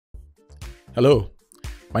Hello,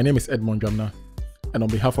 my name is Edmond Jamna, and on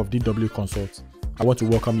behalf of DW Consult, I want to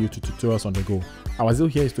welcome you to Tutorials on the Go. Our zeal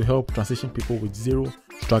here is to help transition people with zero,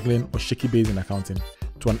 struggling, or shaky base in accounting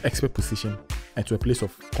to an expert position and to a place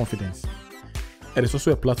of confidence. It is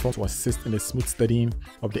also a platform to assist in the smooth studying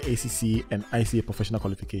of the ACCA and ICA professional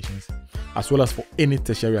qualifications, as well as for any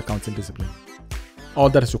tertiary accounting discipline. All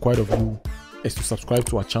that is required of you is to subscribe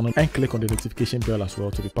to our channel and click on the notification bell as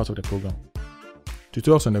well to be part of the program.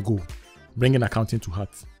 Tutorials on the Go, bringing accounting to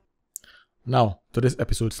heart. Now to this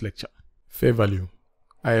episode's lecture. Fair value,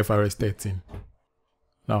 IFRS 13.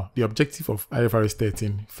 Now, the objective of IFRS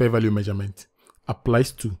 13, fair value measurement,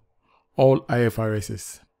 applies to all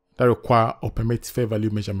IFRSs that require or permit fair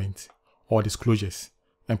value measurement or disclosures,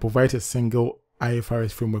 and provides a single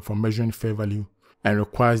IFRS framework for measuring fair value and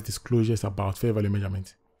requires disclosures about fair value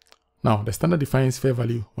measurement. Now, the standard defines fair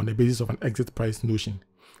value on the basis of an exit price notion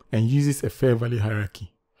and uses a fair value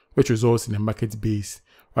hierarchy, which results in a market base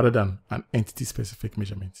rather than an entity-specific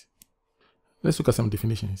measurement. Let's look at some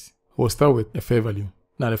definitions. We'll start with a fair value.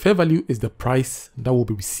 Now, the fair value is the price that will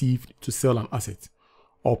be received to sell an asset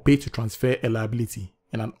or paid to transfer a liability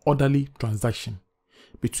in an orderly transaction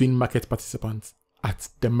between market participants at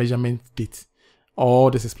the measurement date.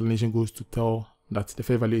 All this explanation goes to tell that the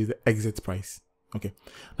fair value is the exit price. Okay.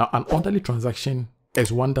 Now, an orderly transaction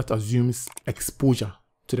is one that assumes exposure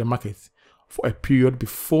to the market for a period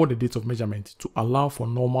before the date of measurement to allow for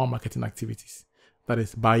normal marketing activities, that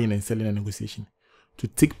is buying and selling and negotiation, to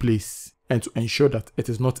take place and to ensure that it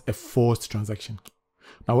is not a forced transaction.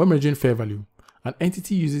 Now, when measuring fair value, an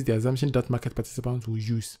entity uses the assumption that market participants will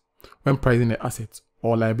use when pricing an asset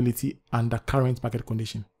or liability under current market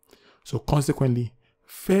condition. So consequently,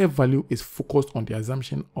 fair value is focused on the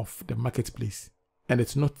assumption of the marketplace and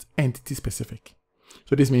it's not entity specific.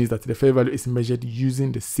 So this means that the fair value is measured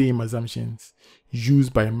using the same assumptions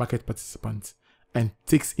used by a market participant and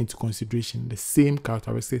takes into consideration the same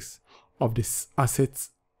characteristics of this asset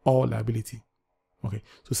or liability. Okay,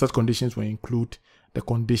 so such conditions will include the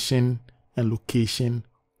condition and location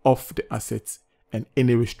of the assets and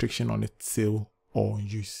any restriction on its sale or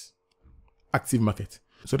use. Active market.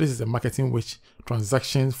 So this is a market in which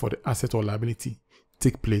transactions for the asset or liability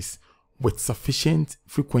take place with sufficient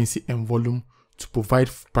frequency and volume to provide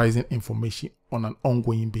pricing information on an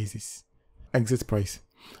ongoing basis. Exit price.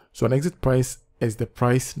 So an exit price is the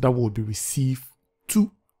price that will be received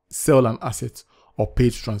to sell an asset or pay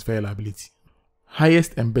to transfer a liability.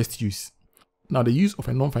 Highest and best use. Now, the use of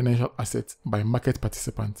a non-financial asset by market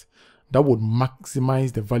participants that would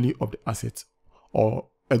maximize the value of the asset or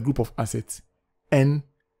a group of assets and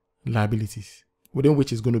liabilities within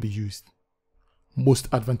which is going to be used. Most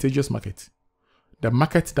advantageous market. The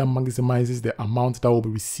market that maximizes the amount that will be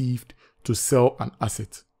received to sell an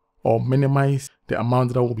asset or minimize the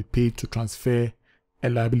amount that will be paid to transfer a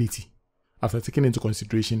liability after taking into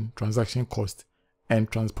consideration transaction cost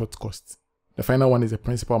and transport costs. The final one is the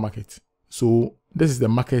principal market. So this is the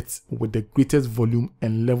market with the greatest volume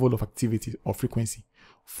and level of activity or frequency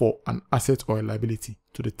for an asset or a liability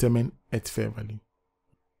to determine its fair value.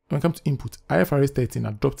 When it comes to input, IFRS 13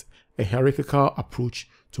 adopts a hierarchical approach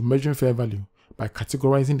to measuring fair value by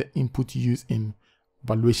categorizing the input used in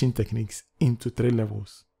valuation techniques into 3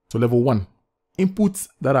 levels. So level 1, inputs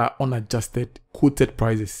that are unadjusted quoted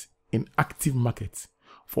prices in active markets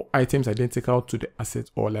for items identical to the asset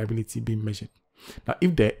or liability being measured. Now,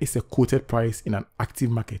 if there is a quoted price in an active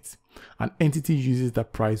market, an entity uses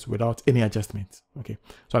that price without any adjustment. Okay,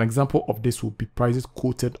 so an example of this would be prices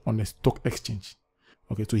quoted on a stock exchange.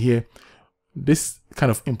 Okay, so here, this kind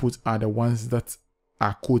of inputs are the ones that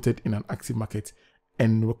are quoted in an active market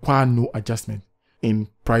and require no adjustment in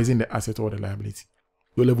pricing the asset or the liability.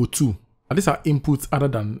 So level 2, and these are inputs other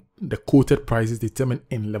than the quoted prices determined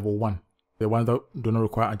in level 1, the ones that do not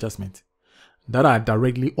require adjustment, that are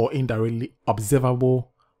directly or indirectly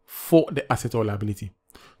observable for the asset or liability.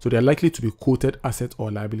 So they are likely to be quoted asset or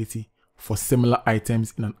liability for similar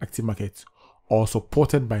items in an active market or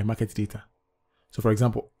supported by market data. So for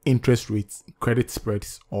example, interest rates, credit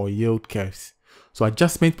spreads, or yield curves. So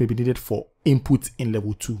adjustment may be needed for inputs in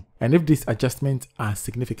level 2. And if these adjustments are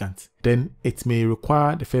significant, then it may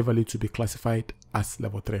require the fair value to be classified as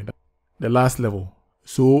level 3. The last level.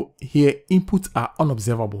 So here, inputs are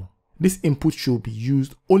unobservable. This input should be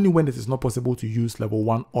used only when it is not possible to use level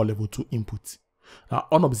 1 or level 2 inputs. Now,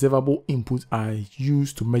 unobservable inputs are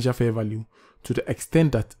used to measure fair value to the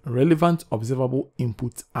extent that relevant observable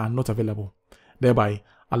inputs are not available, thereby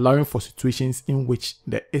allowing for situations in which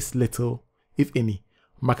there is little, if any,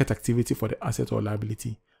 market activity for the asset or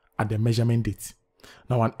liability at the measurement date.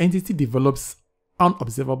 Now, an entity develops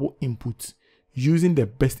unobservable inputs using the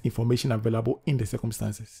best information available in the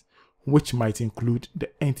circumstances, which might include the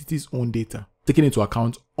entity's own data, taking into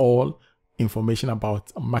account all information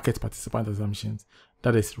about market participant assumptions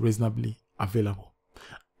that is reasonably available.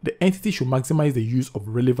 The entity should maximize the use of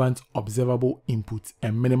relevant observable inputs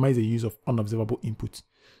and minimize the use of unobservable inputs.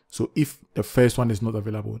 So if the first one is not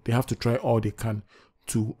available, they have to try all they can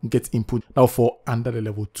to get input that will fall under the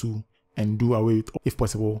level 2 and do away with, if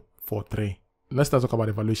possible, for 3. Let's start talk about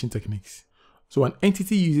evaluation techniques. So an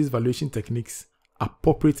entity uses valuation techniques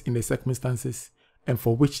appropriate in the circumstances and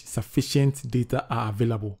for which sufficient data are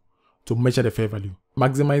available to measure the fair value,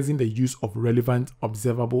 maximizing the use of relevant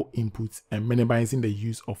observable inputs and minimizing the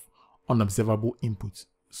use of unobservable inputs.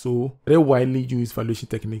 So very widely used valuation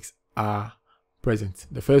techniques are present.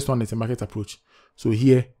 The first one is a market approach. So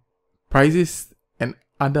here, prices and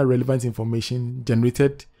other relevant information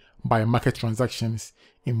generated by market transactions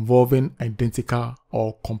involving identical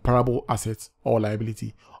or comparable assets or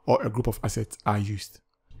liability or a group of assets are used.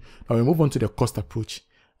 Now we move on to the cost approach.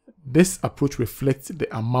 This approach reflects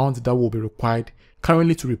the amount that will be required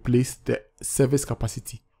currently to replace the service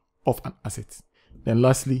capacity of an asset. Then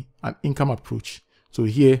lastly, an income approach. So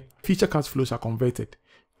here, future cash flows are converted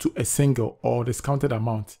to a single or discounted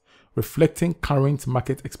amount, reflecting current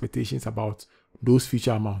market expectations about those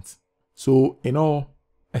future amounts. So in all,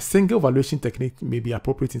 a single valuation technique may be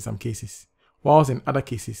appropriate in some cases, whilst in other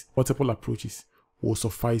cases, multiple approaches will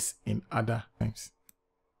suffice in other times.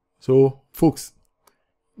 So folks,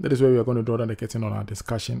 that is where we are going to draw down the curtain on our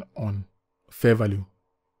discussion on fair value.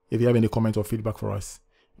 If you have any comments or feedback for us,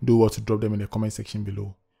 do what to drop them in the comment section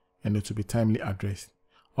below and it will be timely addressed.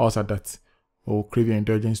 Also that, we'll crave your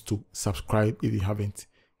indulgence to subscribe if you haven't.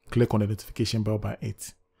 Click on the notification bell by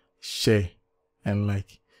it, share and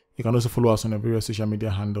like. You can also follow us on the various social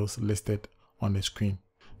media handles listed on the screen.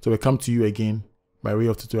 So we come to you again by way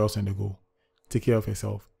of tutorials on the go. Take care of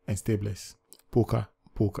yourself and stay blessed. Poker.